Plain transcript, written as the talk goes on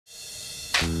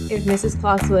If Mrs.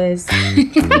 Claus was...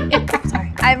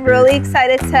 Sorry. I'm really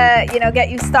excited to, get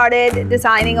you started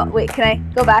designing. Wait, can I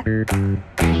go back?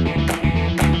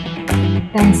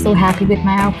 I'm so happy with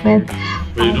my outfit.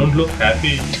 But you don't look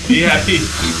happy. Be happy.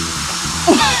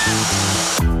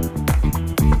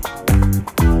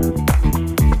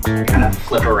 Kind of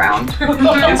flip around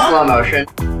in slow motion.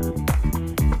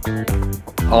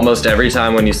 Almost every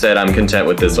time when you said I'm content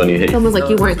with this one, you hit. It's almost like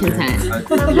you weren't content.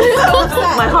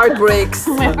 My heart breaks.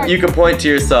 You can point to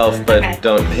yourself, but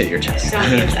don't hit your chest.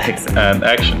 And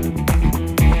action.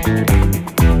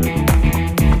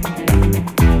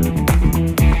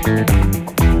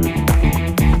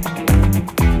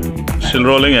 Still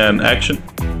rolling and action.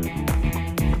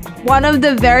 One of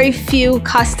the very few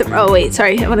custom. Oh wait,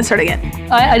 sorry. I want to start again.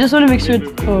 I just want to make sure.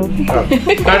 Cut,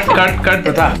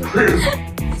 Pratha.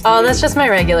 Oh, that's just my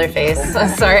regular face.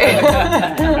 Sorry.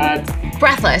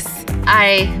 Breathless.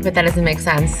 But that doesn't make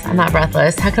sense. I'm not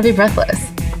breathless. How can I be breathless?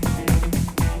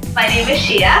 My name is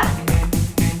Shia.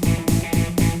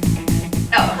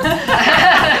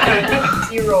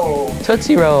 Zero.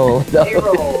 Tootsie Roll. No.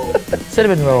 Zero.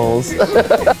 Cinnamon rolls.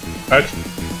 Action.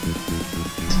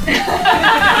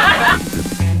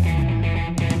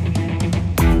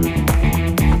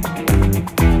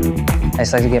 I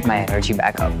just like to get my energy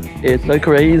back up. It's a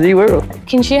crazy world.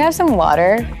 Can she have some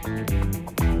water?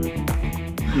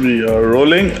 We are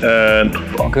rolling and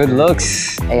Good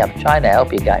looks. Hey, I'm trying to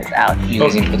help you guys out. You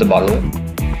guys need to put the bottle in.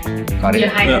 Got it?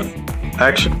 yeah.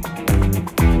 Action.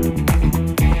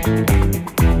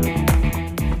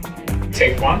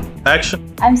 Take one. Action.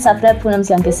 I'm Sapra, Poonam's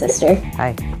youngest sister.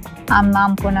 Hi. I'm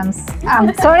Mom Poonam's.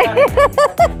 I'm sorry.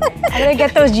 I'm gonna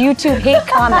get those YouTube hate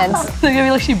comments. They're gonna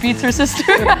be like she beats her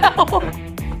sister.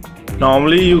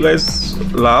 Normally you guys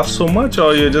laugh so much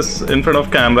or you're just in front of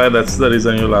camera, that's the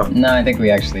reason you laugh? No, I think we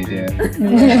actually do.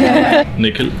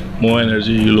 Nikhil, more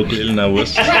energy, you look a little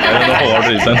nervous. I don't know for what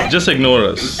reason. Just ignore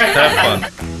us. Have fun.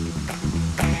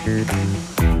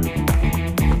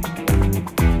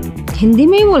 Hindi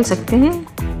में ही बोल सकते हैं.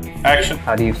 Action.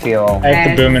 How do you feel? I have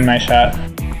the boom in my shot.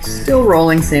 Still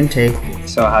rolling, same take.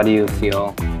 So how do you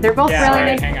feel? They're both really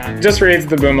Sorry, hang on. Just raise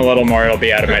the boom a little more, it'll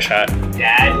be out of my shot.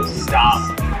 Dad,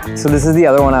 stop. So this is the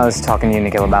other one I was talking to you,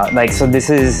 Nikhil, about. Like, so this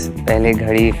is pehle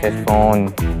ghadi, fifth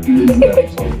phone.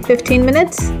 15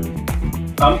 minutes.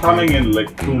 I'm coming in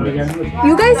like 2 minutes.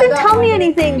 You guys didn't tell me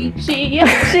anything. She.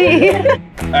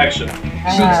 Action.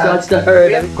 She starts to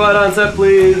hurt. Quiet on set,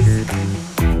 please.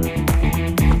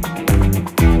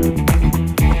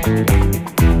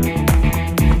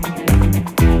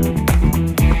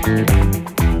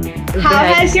 How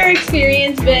has your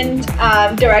experience been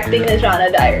directing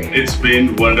Nazranaa Diaries? It's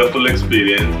been wonderful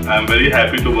experience. I'm very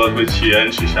happy to work with Shia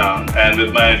and Shashank and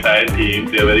with my entire team.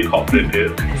 They're very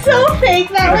cooperative. So fake.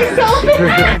 That was so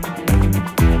fake.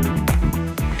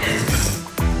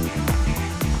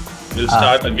 We'll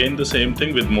start again the same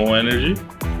thing with more energy.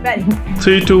 Ready.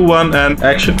 3, 2, 1 and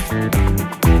action.